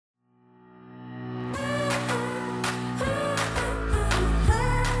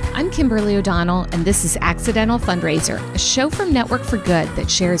Kimberly O'Donnell, and this is Accidental Fundraiser, a show from Network for Good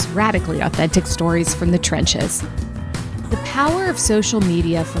that shares radically authentic stories from the trenches. The power of social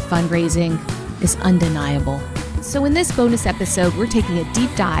media for fundraising is undeniable. So in this bonus episode, we're taking a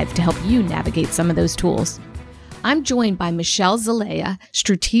deep dive to help you navigate some of those tools. I'm joined by Michelle Zelaya,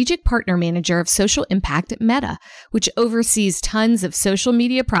 Strategic Partner Manager of Social Impact at Meta, which oversees tons of social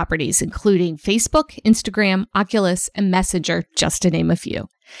media properties, including Facebook, Instagram, Oculus, and Messenger, just to name a few.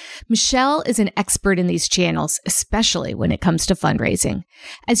 Michelle is an expert in these channels, especially when it comes to fundraising.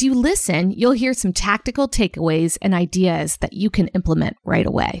 As you listen, you'll hear some tactical takeaways and ideas that you can implement right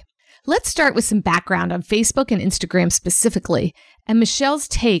away. Let's start with some background on Facebook and Instagram specifically, and Michelle's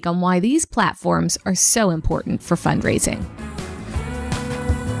take on why these platforms are so important for fundraising.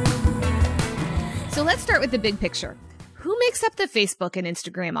 So let's start with the big picture. Who makes up the Facebook and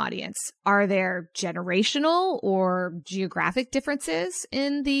Instagram audience? Are there generational or geographic differences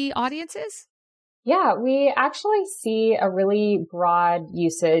in the audiences? Yeah, we actually see a really broad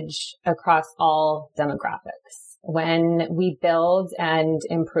usage across all demographics. When we build and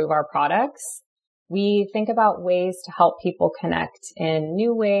improve our products, we think about ways to help people connect in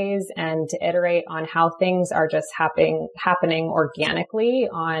new ways and to iterate on how things are just happening organically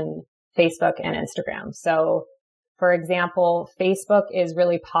on Facebook and Instagram. So, for example, Facebook is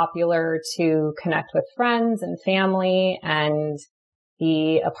really popular to connect with friends and family and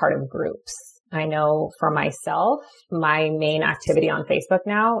be a part of groups. I know for myself, my main activity on Facebook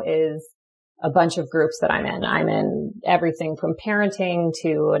now is a bunch of groups that I'm in. I'm in everything from parenting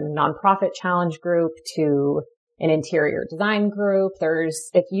to a nonprofit challenge group to an interior design group.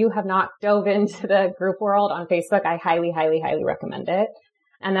 If you have not dove into the group world on Facebook, I highly, highly, highly recommend it.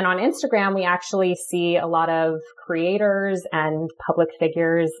 And then on Instagram, we actually see a lot of creators and public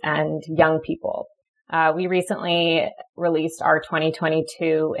figures and young people. We recently released our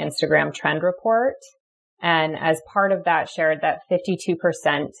 2022 Instagram trend report. And as part of that, shared that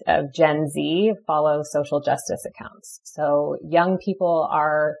 52% of Gen Z follow social justice accounts. So young people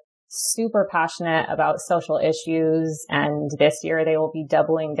are super passionate about social issues. And this year they will be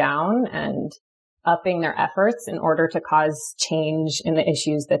doubling down and upping their efforts in order to cause change in the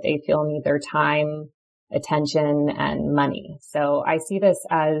issues that they feel need their time, attention, and money. So I see this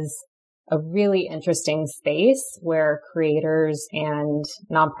as a really interesting space where creators and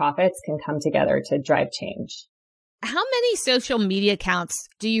nonprofits can come together to drive change. How many social media accounts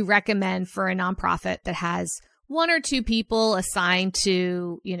do you recommend for a nonprofit that has one or two people assigned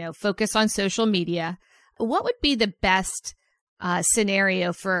to, focus on social media? What would be the best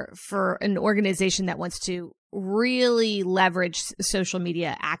scenario for an organization that wants to really leverage social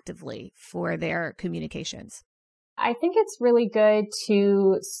media actively for their communications? I think it's really good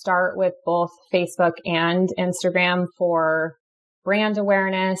to start with both Facebook and Instagram for brand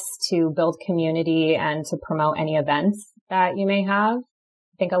awareness, to build community, and to promote any events that you may have.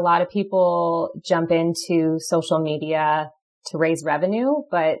 I think a lot of people jump into social media to raise revenue,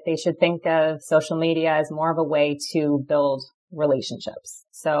 but they should think of social media as more of a way to build relationships.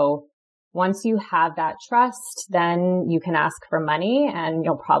 So once you have that trust, then you can ask for money and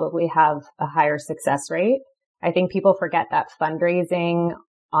you'll probably have a higher success rate. I think people forget that fundraising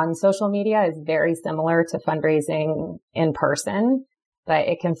on social media is very similar to fundraising in person, but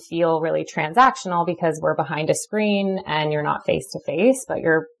it can feel really transactional because we're behind a screen and you're not face to face, but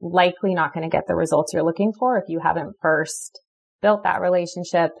you're likely not going to get the results you're looking for if you haven't first built that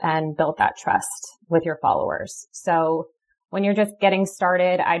relationship and built that trust with your followers. So when you're just getting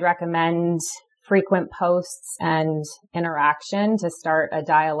started, I'd recommend frequent posts and interaction to start a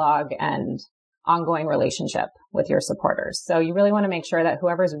dialogue and ongoing relationship with your supporters. So you really want to make sure that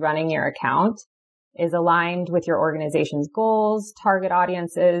whoever's running your account is aligned with your organization's goals, target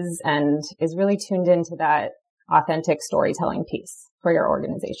audiences, and is really tuned into that authentic storytelling piece for your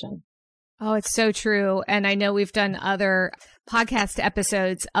organization. Oh, it's so true. And I know we've done other podcast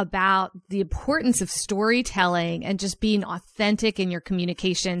episodes about the importance of storytelling and just being authentic in your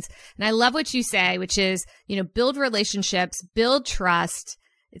communications. And I love what you say, which is, build relationships, build trust.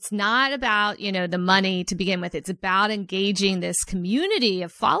 It's not about, the money to begin with. It's about engaging this community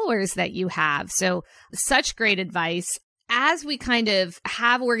of followers that you have. So such great advice. As we kind of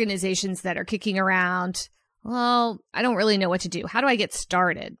have organizations that are kicking around, well, I don't really know what to do. How do I get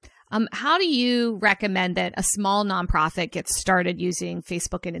started? How do you recommend that a small nonprofit gets started using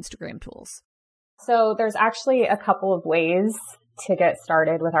Facebook and Instagram tools? So there's actually a couple of ways to get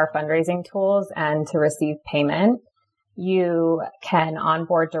started with our fundraising tools and to receive payment. You can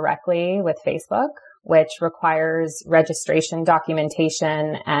onboard directly with Facebook, which requires registration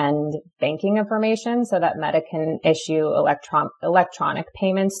documentation and banking information so that Meta can issue electronic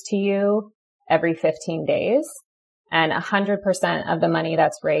payments to you every 15 days. And 100% of the money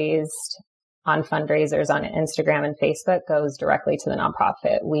that's raised on fundraisers on Instagram and Facebook goes directly to the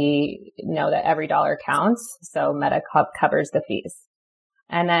nonprofit. We know that every dollar counts, so Meta covers the fees.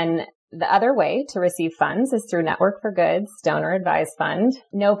 And then the other way to receive funds is through Network for Good's Donor Advised Fund.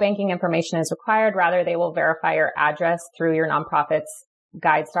 No banking information is required. Rather, they will verify your address through your nonprofit's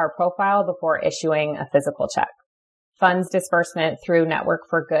GuideStar profile before issuing a physical check. Funds disbursement through Network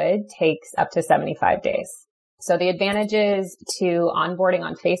for Good takes up to 75 days. So the advantages to onboarding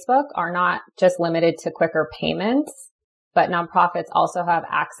on Facebook are not just limited to quicker payments, but nonprofits also have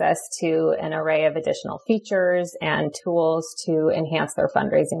access to an array of additional features and tools to enhance their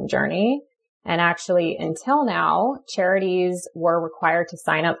fundraising journey. And actually, until now, charities were required to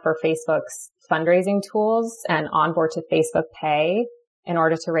sign up for Facebook's fundraising tools and onboard to Facebook Pay in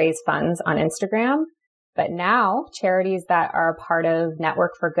order to raise funds on Instagram. But now, charities that are part of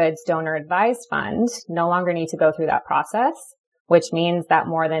Network for Good's Donor Advised Fund no longer need to go through that process, which means that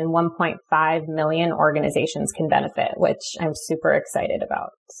more than 1.5 million organizations can benefit, which I'm super excited about.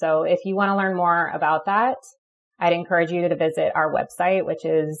 So if you want to learn more about that, I'd encourage you to visit our website, which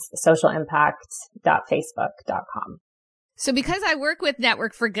is socialimpact.facebook.com. So because I work with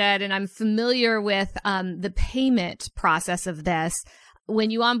Network for Good and I'm familiar with the payment process of this,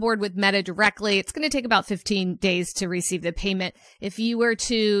 when you onboard with Meta directly, it's going to take about 15 days to receive the payment. If you were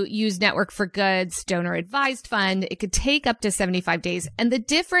to use Network for Good's Donor Advised Fund, it could take up to 75 days. And the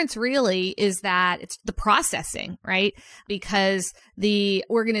difference really is that it's the processing, right? Because the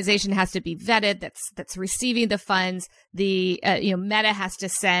organization has to be vetted that's receiving the funds. The Meta has to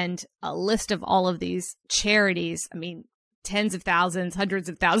send a list of all of these charities. I mean, tens of thousands, hundreds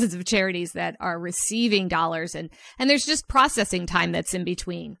of thousands of charities that are receiving dollars. And there's just processing time that's in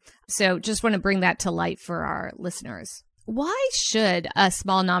between. So just want to bring that to light for our listeners. Why should a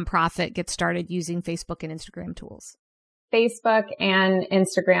small nonprofit get started using Facebook and Instagram tools? Facebook and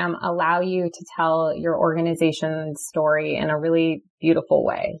Instagram allow you to tell your organization's story in a really beautiful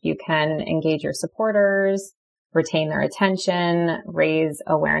way. You can engage your supporters, retain their attention, raise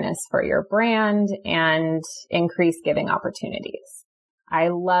awareness for your brand, and increase giving opportunities. I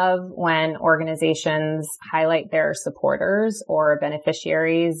love when organizations highlight their supporters or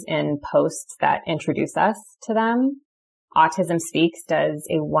beneficiaries in posts that introduce us to them. Autism Speaks does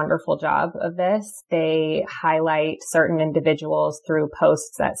a wonderful job of this. They highlight certain individuals through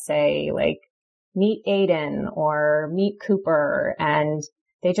posts that say, like, meet Aiden or meet Cooper, and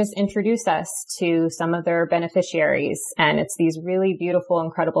they just introduce us to some of their beneficiaries. And it's these really beautiful,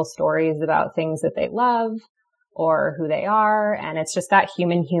 incredible stories about things that they love or who they are. And it's just that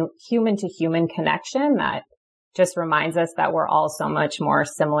human to human connection that just reminds us that we're all so much more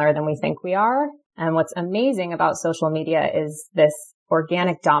similar than we think we are. And what's amazing about social media is this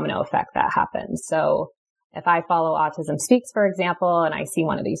organic domino effect that happens. So if I follow Autism Speaks, for example, and I see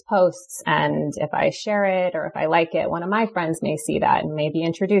one of these posts, and if I share it or if I like it, one of my friends may see that and may be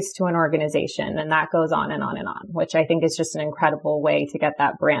introduced to an organization, and that goes on and on and on, which I think is just an incredible way to get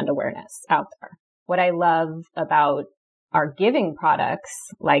that brand awareness out there. What I love about our giving products,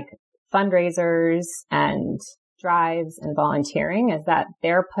 like fundraisers and drives and volunteering, is that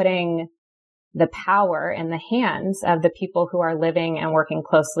they're putting the power in the hands of the people who are living and working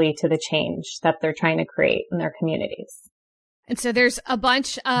closely to the change that they're trying to create in their communities. And so there's a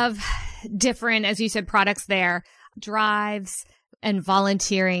bunch of different, as you said, products there, drives and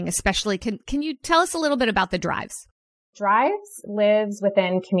volunteering, especially. Can you tell us a little bit about the drives? Drives lives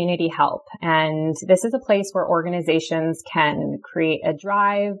within Community Help, and this is a place where organizations can create a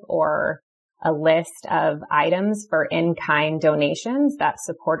drive or a list of items for in-kind donations that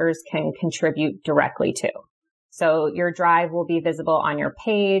supporters can contribute directly to. So your drive will be visible on your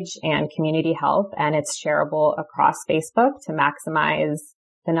page and Community Help, and it's shareable across Facebook to maximize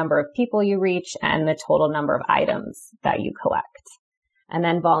the number of people you reach and the total number of items that you collect. And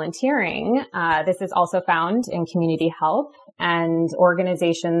then volunteering, this is also found in Community Help, and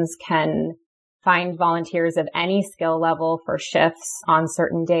organizations can find volunteers of any skill level for shifts on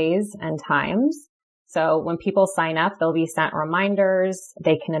certain days and times. So when people sign up, they'll be sent reminders.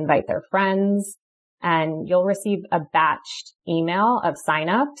 They can invite their friends, and you'll receive a batched email of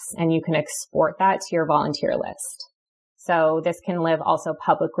signups, and you can export that to your volunteer list. So this can live also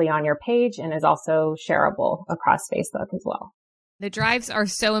publicly on your page and is also shareable across Facebook as well. The drives are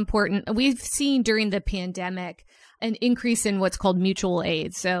so important. We've seen during the pandemic an increase in what's called mutual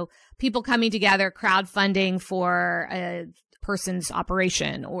aid. So people coming together, crowdfunding for person's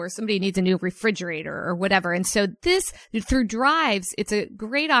operation, or somebody needs a new refrigerator or whatever. And so this, through Drives, it's a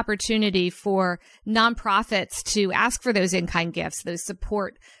great opportunity for nonprofits to ask for those in-kind gifts, those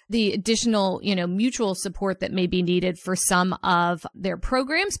support, the additional, mutual support that may be needed for some of their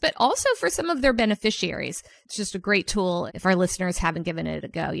programs, but also for some of their beneficiaries. It's just a great tool if our listeners haven't given it a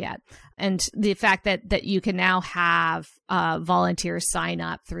go yet. And the fact that you can now have volunteers sign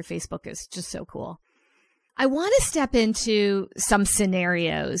up through Facebook is just so cool. I want to step into some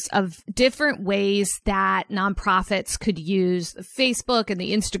scenarios of different ways that nonprofits could use Facebook and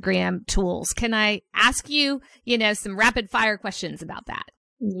the Instagram tools. Can I ask you, some rapid fire questions about that?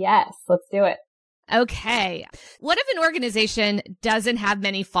 Yes, let's do it. Okay. What if an organization doesn't have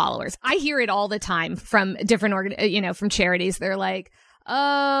many followers? I hear it all the time from different, from charities. They're like,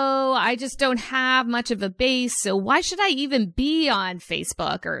 oh, I just don't have much of a base, so why should I even be on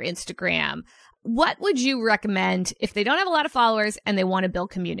Facebook or Instagram? What would you recommend if they don't have a lot of followers and they want to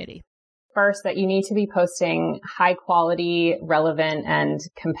build community? First, that you need to be posting high quality, relevant, and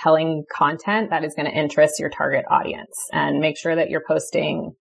compelling content that is going to interest your target audience, and make sure that you're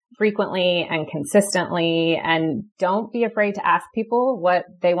posting frequently and consistently, and don't be afraid to ask people what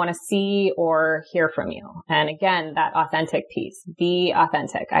they want to see or hear from you. And again, that authentic piece, be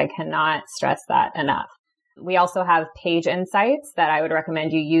authentic. I cannot stress that enough. We also have page insights that I would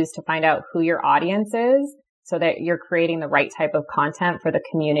recommend you use to find out who your audience is, so that you're creating the right type of content for the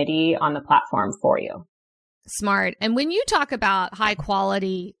community on the platform for you. Smart. And when you talk about high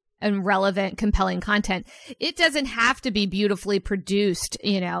quality and relevant, compelling content, it doesn't have to be beautifully produced.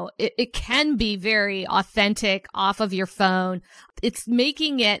 It can be very authentic off of your phone. It's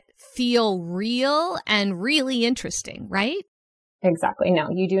making it feel real and really interesting, right? Exactly. No,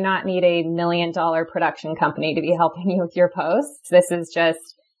 you do not need a $1 million production company to be helping you with your posts. This is just,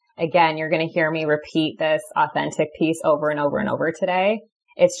 again, you're going to hear me repeat this authentic piece over and over and over today.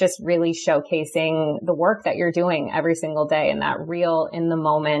 It's just really showcasing the work that you're doing every single day, and that real, in the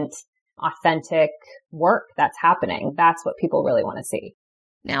moment, authentic work that's happening. That's what people really want to see.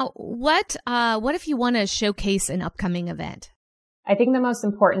 Now, what if you want to showcase an upcoming event? I think the most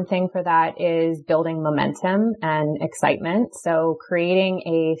important thing for that is building momentum and excitement. So creating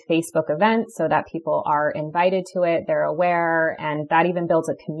a Facebook event so that people are invited to it, they're aware, and that even builds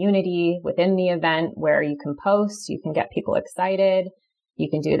a community within the event where you can post, you can get people excited. You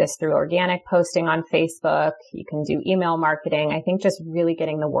can do this through organic posting on Facebook. You can do email marketing. I think just really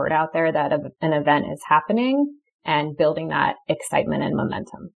getting the word out there that an event is happening and building that excitement and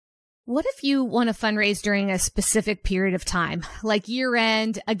momentum. What if you want to fundraise during a specific period of time, like year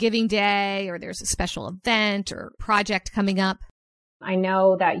end, a giving day, or there's a special event or project coming up? I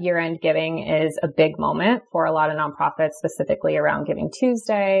know that year end giving is a big moment for a lot of nonprofits, specifically around Giving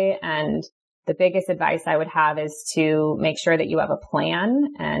Tuesday. And the biggest advice I would have is to make sure that you have a plan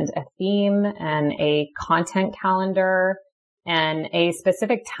and a theme and a content calendar and a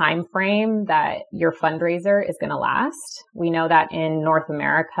specific time frame that your fundraiser is going to last. We know that in North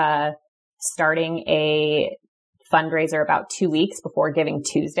America, starting a fundraiser about 2 weeks before Giving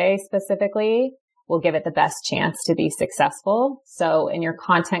Tuesday specifically will give it the best chance to be successful. So in your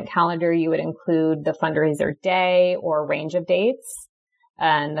content calendar, you would include the fundraiser day or range of dates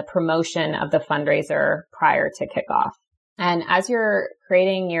and the promotion of the fundraiser prior to kickoff. And as you're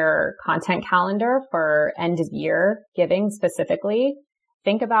creating your content calendar for end of year giving specifically,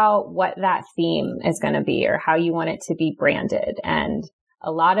 think about what that theme is going to be or how you want it to be branded. And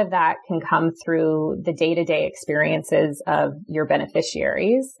a lot of that can come through the day-to-day experiences of your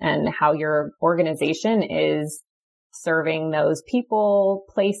beneficiaries and how your organization is serving those people,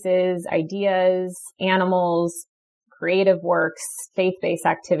 places, ideas, animals, creative works, faith-based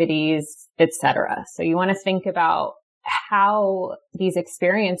activities, etc. So you want to think about how these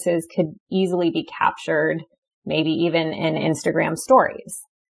experiences could easily be captured, maybe even in Instagram stories.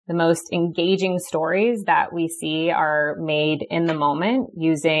 The most engaging stories that we see are made in the moment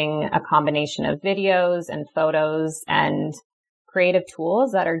using a combination of videos and photos and creative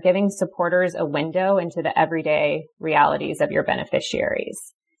tools that are giving supporters a window into the everyday realities of your beneficiaries.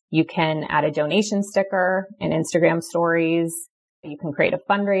 You can add a donation sticker in Instagram stories. You can create a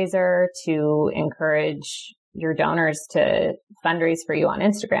fundraiser to encourage your donors to fundraise for you on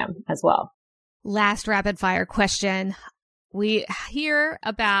Instagram as well. Last rapid fire question. We hear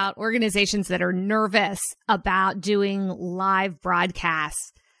about organizations that are nervous about doing live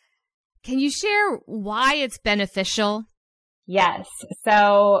broadcasts. Can you share why it's beneficial? Yes.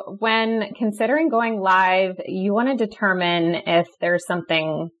 So when considering going live, you want to determine if there's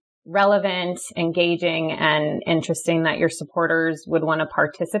something relevant, engaging, and interesting that your supporters would want to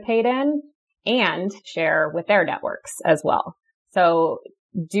participate in. and share with their networks as well. So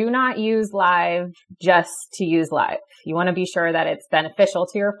do not use live just to use live. You want to be sure that it's beneficial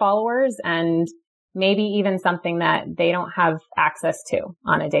to your followers and maybe even something that they don't have access to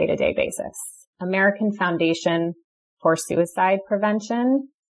on a day-to-day basis. American Foundation for Suicide Prevention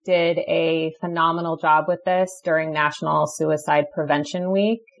did a phenomenal job with this during National Suicide Prevention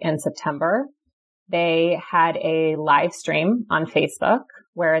Week in September. They had a live stream on Facebook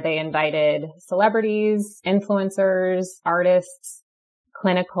where they invited celebrities, influencers, artists,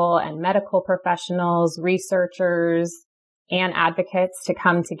 clinical and medical professionals, researchers, and advocates to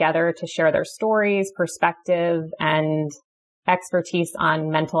come together to share their stories, perspective, and expertise on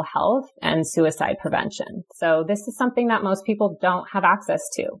mental health and suicide prevention. So this is something that most people don't have access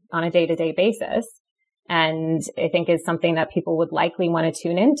to on a day-to-day basis. And I think is something that people would likely want to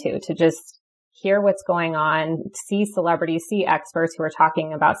tune into to just hear what's going on, see celebrities, see experts who are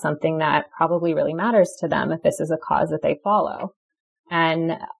talking about something that probably really matters to them if this is a cause that they follow.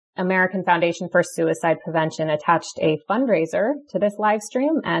 And American Foundation for Suicide Prevention attached a fundraiser to this live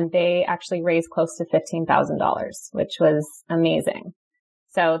stream, and they actually raised close to $15,000, which was amazing.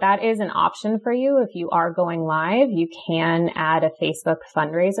 So that is an option for you. If you are going live, you can add a Facebook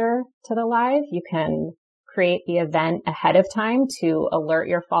fundraiser to the live. You can create the event ahead of time to alert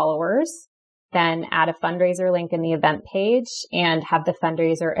your followers, then add a fundraiser link in the event page and have the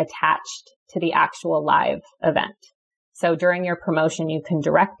fundraiser attached to the actual live event. So during your promotion, you can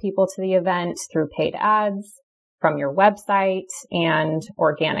direct people to the event through paid ads from your website and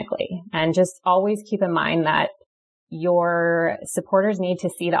organically. And just always keep in mind that your supporters need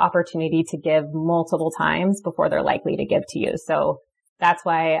to see the opportunity to give multiple times before they're likely to give to you. So that's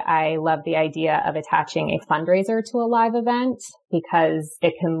why I love the idea of attaching a fundraiser to a live event, because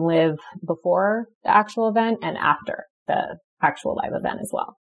it can live before the actual event and after the actual live event as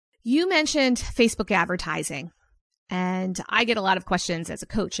well. You mentioned Facebook advertising. And I get a lot of questions as a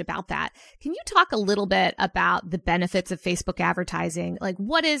coach about that. Can you talk a little bit about the benefits of Facebook advertising? Like,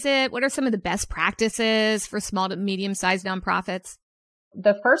 what is it? What are some of the best practices for small to medium-sized nonprofits?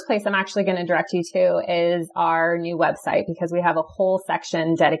 The first place I'm actually going to direct you to is our new website, because we have a whole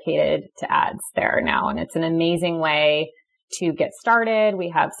section dedicated to ads there now. And it's an amazing way to get started. We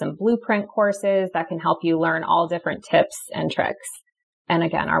have some blueprint courses that can help you learn all different tips and tricks. And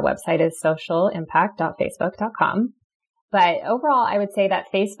again, our website is socialimpact.facebook.com. But overall, I would say that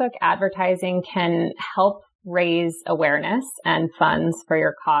Facebook advertising can help raise awareness and funds for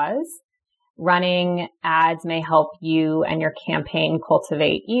your cause. Running ads may help you and your campaign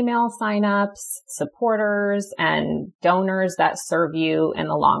cultivate email signups, supporters, and donors that serve you in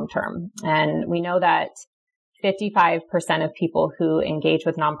the long term. And we know that 55% of people who engage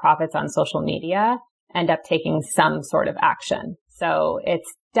with nonprofits on social media end up taking some sort of action. So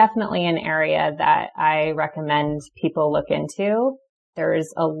it's definitely an area that I recommend people look into.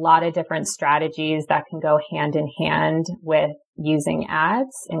 There's a lot of different strategies that can go hand in hand with using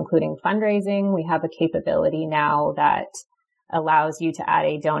ads, including fundraising. We have a capability now that allows you to add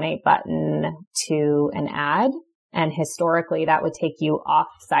a donate button to an ad. And historically, that would take you off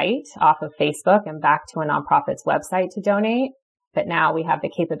site, off of Facebook and back to a nonprofit's website to donate. But now we have the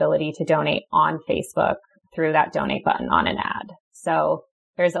capability to donate on Facebook through that donate button on an ad. So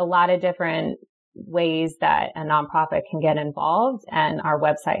there's a lot of different ways that a nonprofit can get involved, and our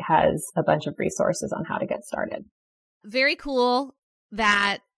website has a bunch of resources on how to get started. Very cool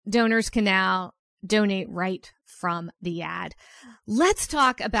that donors can now donate right from the ad. Let's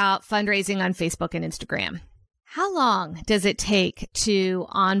talk about fundraising on Facebook and Instagram. How long does it take to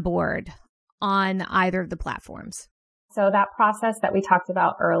onboard on either of the platforms? So that process that we talked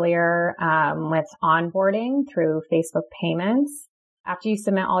about earlier with onboarding through Facebook payments, after you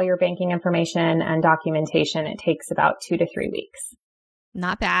submit all your banking information and documentation, it takes about 2 to 3 weeks.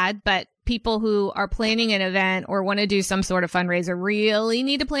 Not bad, but people who are planning an event or want to do some sort of fundraiser really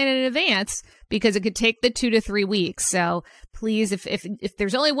need to plan it in advance, because it could take the 2 to 3 weeks. So please, if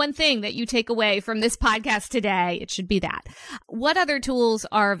there's only one thing that you take away from this podcast today, it should be that. What other tools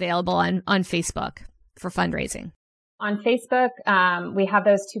are available on Facebook for fundraising? On Facebook, we have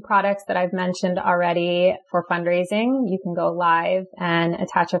those 2 products that I've mentioned already for fundraising. You can go live and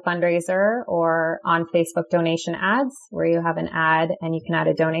attach a fundraiser, or on Facebook donation ads, where you have an ad and you can add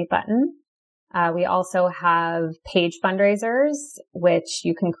a donate button. We also have page fundraisers, which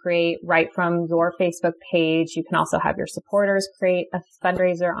you can create right from your Facebook page. You can also have your supporters create a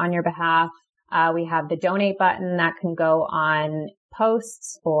fundraiser on your behalf. We have the donate button that can go on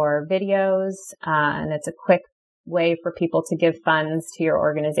posts or videos, and it's a quick way for people to give funds to your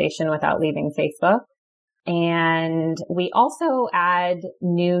organization without leaving Facebook. And we also add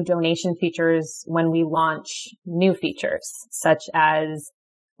new donation features when we launch new features, such as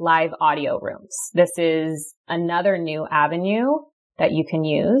live audio rooms. This is another new avenue that you can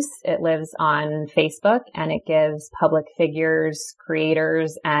use. It lives on Facebook and it gives public figures,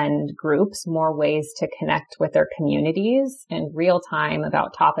 creators, and groups more ways to connect with their communities in real time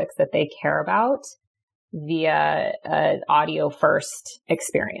about topics that they care about via an audio first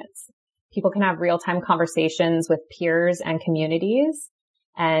experience. People can have real-time conversations with peers and communities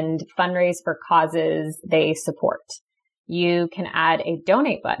and fundraise for causes they support. You can add a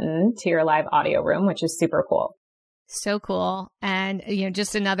donate button to your live audio room, which is super cool. So cool. And,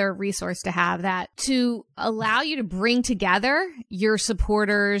 just another resource to have that to allow you to bring together your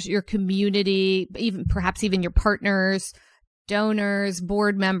supporters, your community, perhaps even your partners, donors,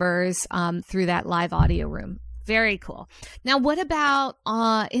 board members, through that live audio room. Very cool. Now, what about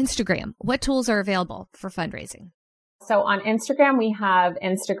Instagram? What tools are available for fundraising? So on Instagram, we have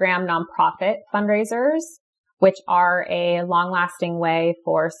Instagram nonprofit fundraisers, which are a long-lasting way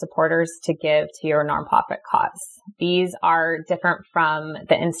for supporters to give to your nonprofit cause. These are different from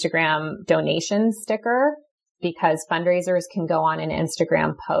the Instagram donation sticker because fundraisers can go on an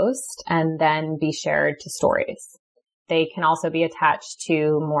Instagram post and then be shared to stories. They can also be attached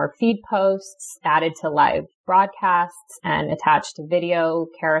to more feed posts, added to live broadcasts, and attached to video,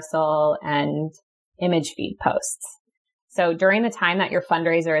 carousel, and image feed posts. So during the time that your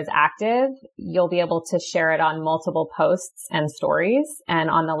fundraiser is active, you'll be able to share it on multiple posts and stories. And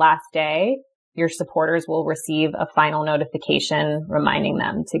on the last day, your supporters will receive a final notification reminding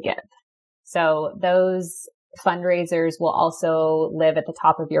them to give. So those fundraisers will also live at the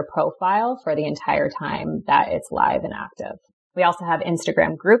top of your profile for the entire time that it's live and active. We also have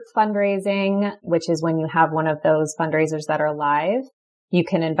Instagram group fundraising, which is when you have one of those fundraisers that are live. You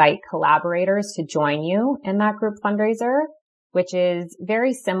can invite collaborators to join you in that group fundraiser, which is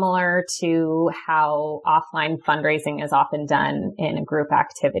very similar to how offline fundraising is often done in a group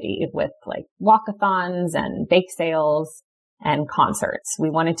activity with like walkathons and bake sales and concerts.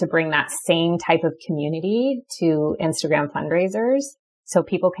 We wanted to bring that same type of community to Instagram fundraisers so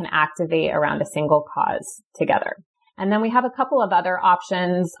people can activate around a single cause together. And then we have a couple of other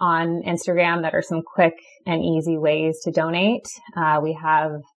options on Instagram that are some quick and easy ways to donate. We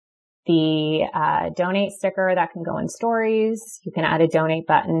have the donate sticker that can go in stories. You can add a donate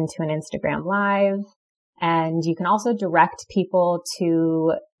button to an Instagram live. And you can also direct people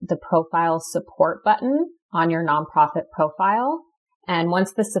to the profile support button on your nonprofit profile. And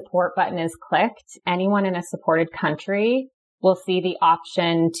once the support button is clicked, anyone in a supported country will see the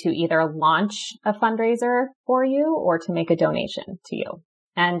option to either launch a fundraiser for you or to make a donation to you.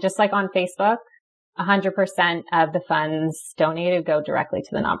 And just like on Facebook, 100% of the funds donated go directly to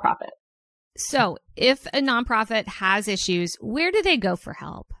the nonprofit. So if a nonprofit has issues, where do they go for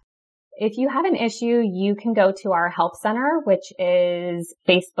help? If you have an issue, you can go to our help center, which is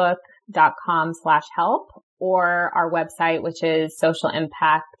facebook.com/help, or our website, which is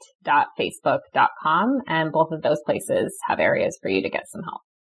socialimpact.facebook.com. And both of those places have areas for you to get some help.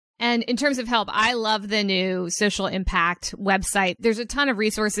 And in terms of help, I love the new Social Impact website. There's a ton of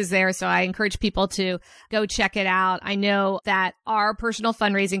resources there, so I encourage people to go check it out. I know that our personal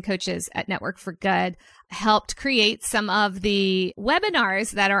fundraising coaches at Network for Good helped create some of the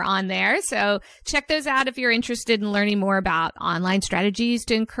webinars that are on there. So check those out if you're interested in learning more about online strategies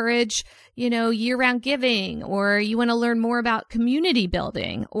to encourage, year-round giving, or you want to learn more about community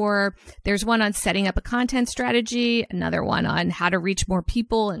building, or there's one on setting up a content strategy, another one on how to reach more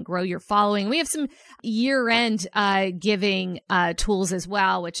people and grow your following. We have some year-end giving tools as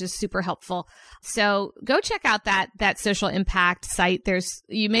well, which is super helpful. So go check out that Social Impact site.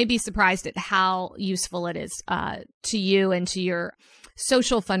 You may be surprised at how useful it is to you and to your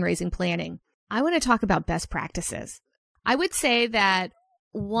social fundraising planning. I want to talk about best practices. I would say that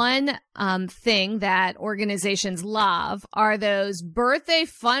one thing that organizations love are those birthday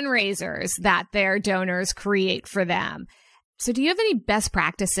fundraisers that their donors create for them. So do you have any best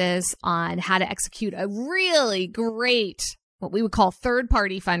practices on how to execute a really great, what we would call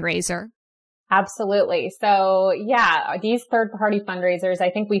third-party fundraiser? Absolutely. So yeah, these third-party fundraisers, I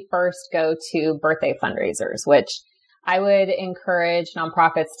think we first go to birthday fundraisers, which I would encourage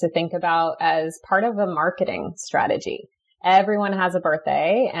nonprofits to think about as part of a marketing strategy. Everyone has a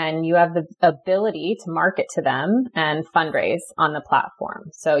birthday and you have the ability to market to them and fundraise on the platform.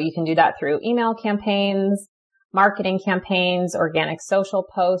 So you can do that through email campaigns, marketing campaigns, organic social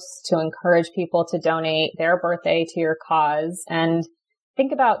posts to encourage people to donate their birthday to your cause, and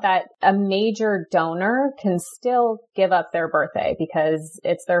think about that a major donor can still give up their birthday because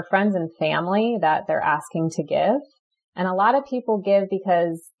it's their friends and family that they're asking to give. And a lot of people give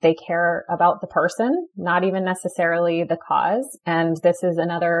because they care about the person, not even necessarily the cause. And this is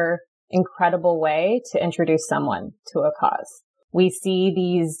another incredible way to introduce someone to a cause. We see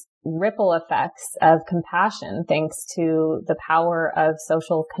these ripple effects of compassion thanks to the power of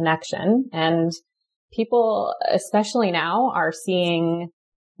social connection. And people, especially now, are seeing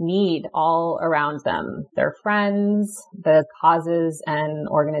need all around them. Their friends, the causes and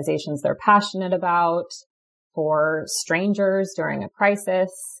organizations they're passionate about, for strangers during a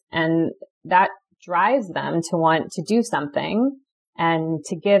crisis. And that drives them to want to do something and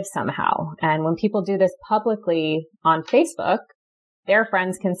to give somehow. And when people do this publicly on Facebook, their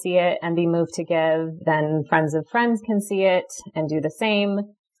friends can see it and be moved to give. Then friends of friends can see it and do the same.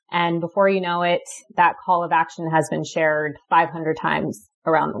 And before you know it, that call of action has been shared 500 times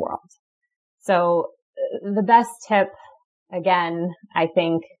around the world. So the best tip, again, I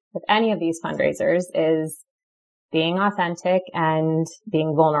think with any of these fundraisers is being authentic and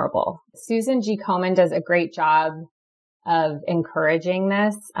being vulnerable. Susan G. Komen does a great job of encouraging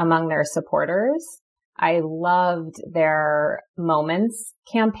this among their supporters. I loved their Moments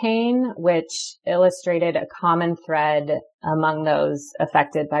campaign, which illustrated a common thread among those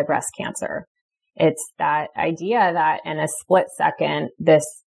affected by breast cancer. It's that idea that in a split second, this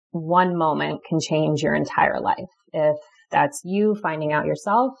one moment can change your entire life. If that's you finding out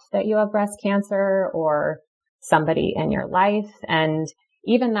yourself that you have breast cancer or somebody in your life. And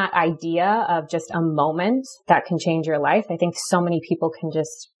even that idea of just a moment that can change your life, I think so many people can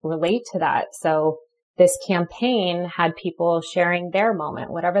just relate to that. So this campaign had people sharing their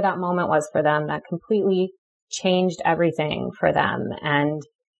moment, whatever that moment was for them, that completely changed everything for them. And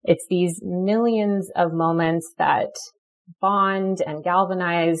it's these millions of moments that bond and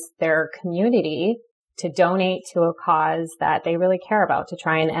galvanize their community to donate to a cause that they really care about to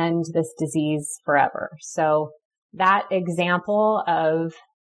try and end this disease forever. So that example of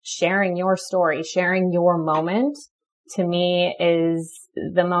sharing your story, sharing your moment, to me is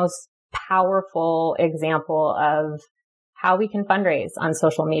the most powerful example of how we can fundraise on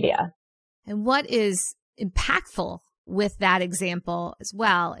social media. And what is impactful with that example as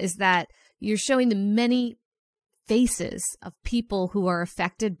well is that you're showing the many faces of people who are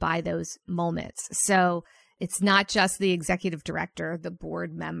affected by those moments. So it's not just the executive director, the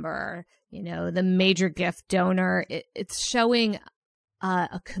board member, the major gift donor. It's showing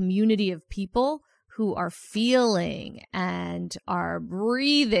a community of people who are feeling and are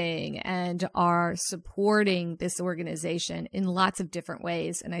breathing and are supporting this organization in lots of different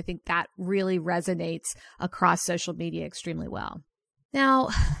ways. And I think that really resonates across social media extremely well. Now,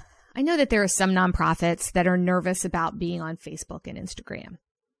 I know that there are some nonprofits that are nervous about being on Facebook and Instagram,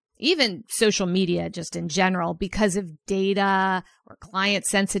 even social media just in general, because of data or client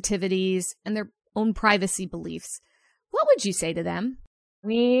sensitivities and their own privacy beliefs. What would you say to them?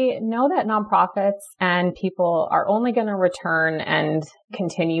 We know that nonprofits and people are only going to return and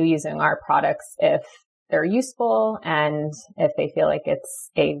continue using our products if they're useful and if they feel like it's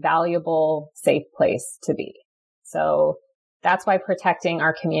a valuable, safe place to be. So that's why protecting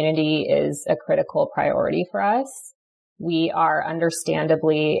our community is a critical priority for us. We are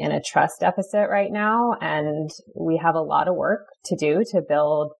understandably in a trust deficit right now, and we have a lot of work to do to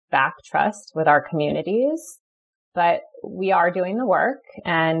build back trust with our communities. But we are doing the work,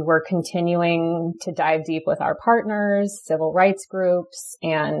 and we're continuing to dive deep with our partners, civil rights groups,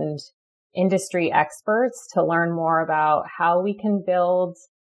 and industry experts to learn more about how we can build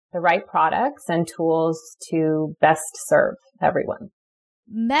the right products and tools to best serve everyone.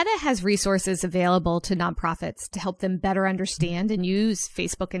 Meta has resources available to nonprofits to help them better understand and use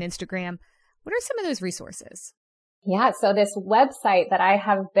Facebook and Instagram. What are some of those resources? Yeah, so this website that I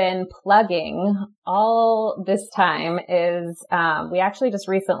have been plugging all this time is, we actually just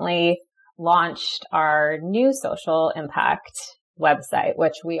recently launched our new social impact website,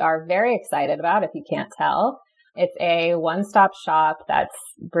 which we are very excited about, if you can't tell. It's a one-stop shop that's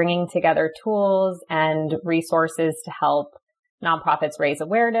bringing together tools and resources to help nonprofits raise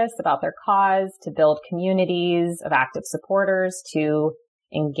awareness about their cause, to build communities of active supporters, to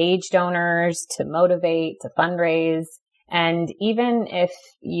engage donors, to motivate, to fundraise. And even if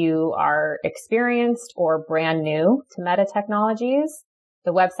you are experienced or brand new to Meta Technologies,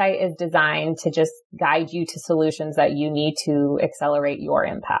 the website is designed to just guide you to solutions that you need to accelerate your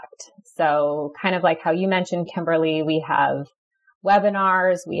impact. So kind of like how you mentioned, Kimberly, we have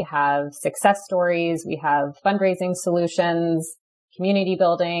webinars, we have success stories, we have fundraising solutions, community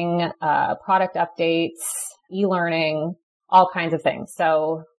building, product updates, e-learning. all kinds of things.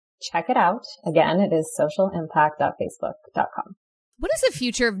 So check it out. Again, it is socialimpact.facebook.com. What does the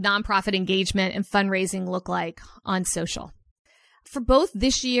future of nonprofit engagement and fundraising look like on social? For both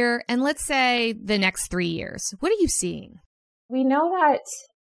this year and let's say the next 3 years, what are you seeing? We know that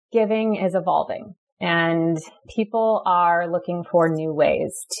giving is evolving and people are looking for new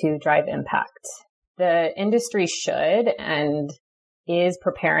ways to drive impact. The industry should and is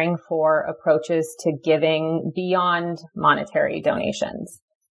preparing for approaches to giving beyond monetary donations.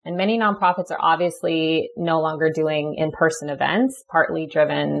 And many nonprofits are obviously no longer doing in-person events, partly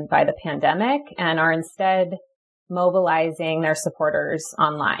driven by the pandemic, and are instead mobilizing their supporters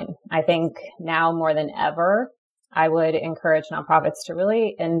online. I think now more than ever, I would encourage nonprofits to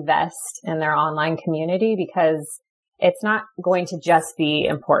really invest in their online community because it's not going to just be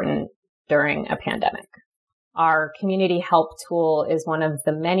important during a pandemic. Our community help tool is one of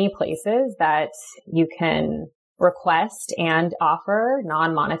the many places that you can request and offer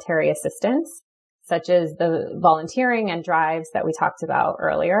non-monetary assistance, such as the volunteering and drives that we talked about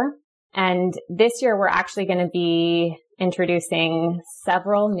earlier. And this year, we're actually going to be introducing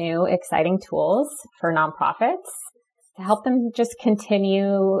several new exciting tools for nonprofits to help them just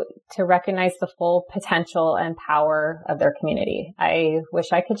continue to recognize the full potential and power of their community. I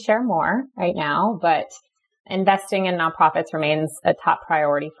wish I could share more right now, but investing in nonprofits remains a top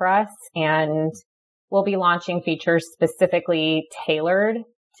priority for us, and we'll be launching features specifically tailored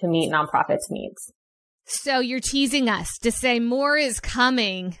to meet nonprofits' needs. So you're teasing us to say more is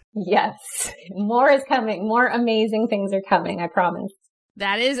coming. Yes, more is coming. More amazing things are coming, I promise.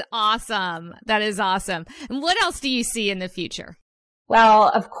 That is awesome. That is awesome. And what else do you see in the future? Well,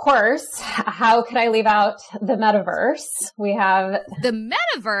 of course, how could I leave out the metaverse? We have the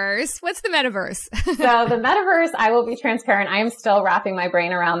metaverse. What's the metaverse? So the metaverse, I will be transparent. I am still wrapping my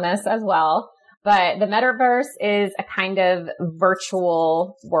brain around this as well. But the metaverse is a kind of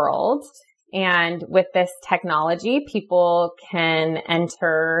virtual world. And with this technology, people can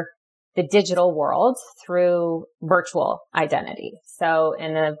enter the digital world through virtual identity. So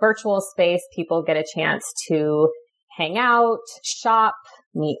in the virtual space, people get a chance to hang out, shop,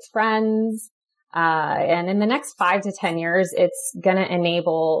 meet friends. And in the next 5 to 10 years, it's going to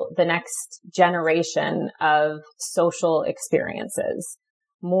enable the next generation of social experiences,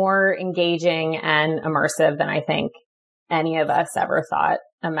 more engaging and immersive than I think any of us ever thought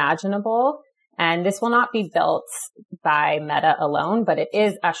imaginable. And this will not be built by Meta alone, but it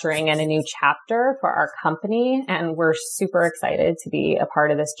is ushering in a new chapter for our company. And we're super excited to be a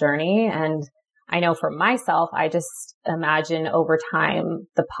part of this journey. And I know for myself, I just imagine over time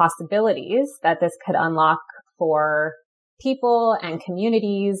the possibilities that this could unlock for people and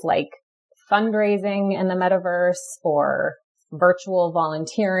communities, like fundraising in the metaverse or virtual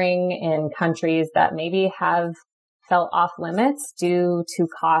volunteering in countries that maybe have felt off limits due to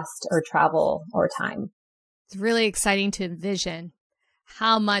cost or travel or time. It's really exciting to envision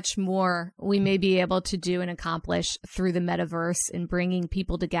how much more we may be able to do and accomplish through the metaverse and bringing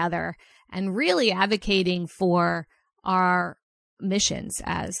people together and really advocating for our missions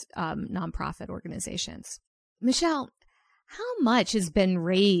as nonprofit organizations. Michelle, how much has been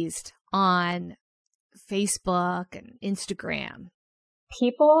raised on Facebook and Instagram?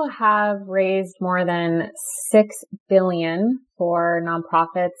 People have raised more than $6 billion for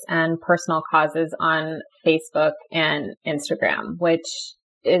nonprofits and personal causes on Facebook and Instagram, which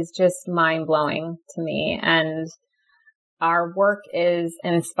is just mind-blowing to me. And our work is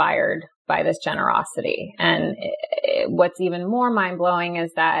inspired by this generosity. And what's even more mind-blowing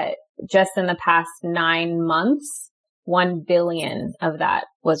is that just in the past 9 months, 1 billion of that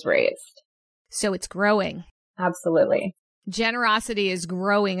was raised. So it's growing. Absolutely. Generosity is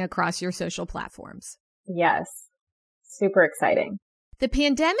growing across your social platforms. Yes. Super exciting. The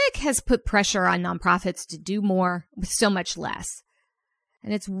pandemic has put pressure on nonprofits to do more with so much less.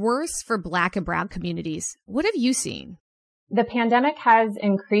 And it's worse for Black and Brown communities. What have you seen? The pandemic has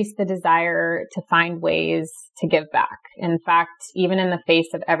increased the desire to find ways to give back. In fact, even in the face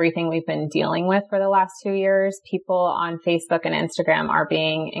of everything we've been dealing with for the last 2 years, people on Facebook and Instagram are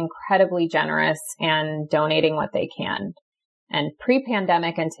being incredibly generous and donating what they can. And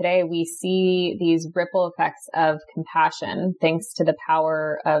pre-pandemic and today, we see these ripple effects of compassion thanks to the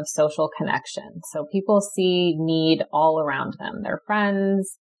power of social connection. So people see need all around them, their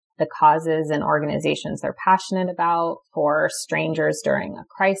friends, the causes and organizations they're passionate about, for strangers during a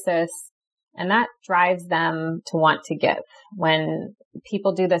crisis. And that drives them to want to give. When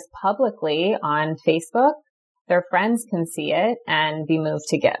people do this publicly on Facebook, their friends can see it and be moved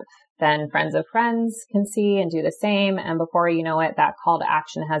to give. Then friends of friends can see and do the same. And before you know it, that call to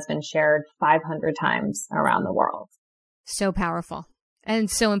action has been shared 500 times around the world. So powerful and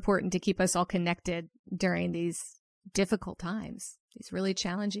so important to keep us all connected during these difficult times, these really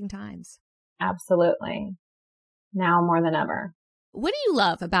challenging times. Absolutely. Now more than ever. What do you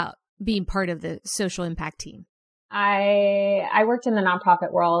love about being part of the social impact team? I worked in the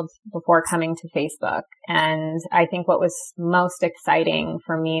nonprofit world before coming to Facebook. And I think what was most exciting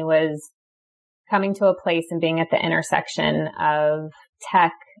for me was coming to a place and being at the intersection of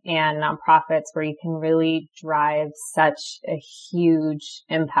tech and nonprofits where you can really drive such a huge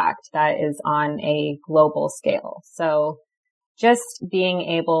impact that is on a global scale. So just being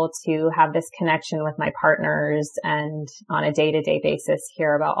able to have this connection with my partners and on a day-to-day basis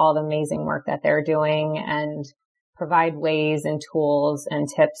hear about all the amazing work that they're doing and provide ways and tools and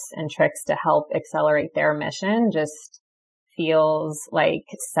tips and tricks to help accelerate their mission just feels like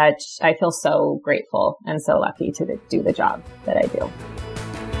I feel so grateful and so lucky to do the job that I do.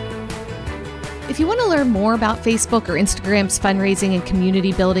 If you want to learn more about Facebook or Instagram's fundraising and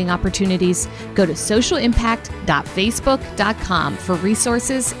community building opportunities, go to socialimpact.facebook.com for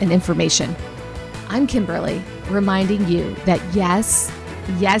resources and information. I'm Kimberly, reminding you that yes,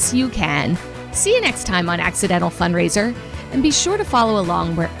 you can. See you next time on Accidental Fundraiser, and be sure to follow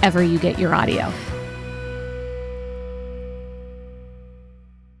along wherever you get your audio.